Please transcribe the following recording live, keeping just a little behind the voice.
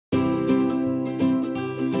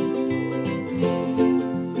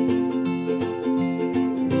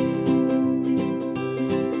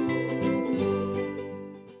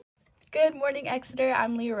morning, Exeter.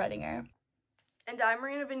 I'm Leah Redinger. And I'm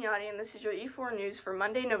Marina Bignati, and this is your E4 News for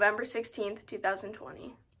Monday, November 16th,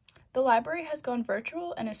 2020. The library has gone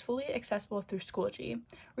virtual and is fully accessible through Schoology.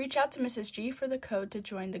 Reach out to Mrs. G for the code to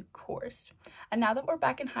join the course. And now that we're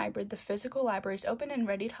back in hybrid, the physical library is open and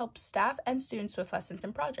ready to help staff and students with lessons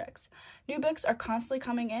and projects. New books are constantly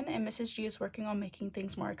coming in, and Mrs. G is working on making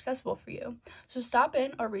things more accessible for you. So stop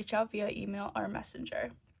in or reach out via email or messenger.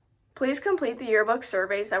 Please complete the yearbook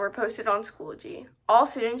surveys that were posted on Schoology. All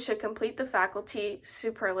students should complete the faculty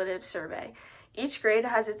superlative survey. Each grade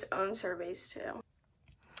has its own surveys too.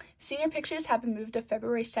 Senior pictures have been moved to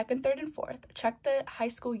February 2nd, 3rd, and 4th. Check the high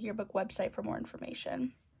school yearbook website for more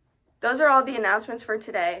information. Those are all the announcements for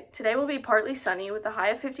today. Today will be partly sunny with a high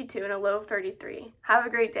of 52 and a low of 33. Have a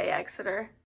great day, Exeter.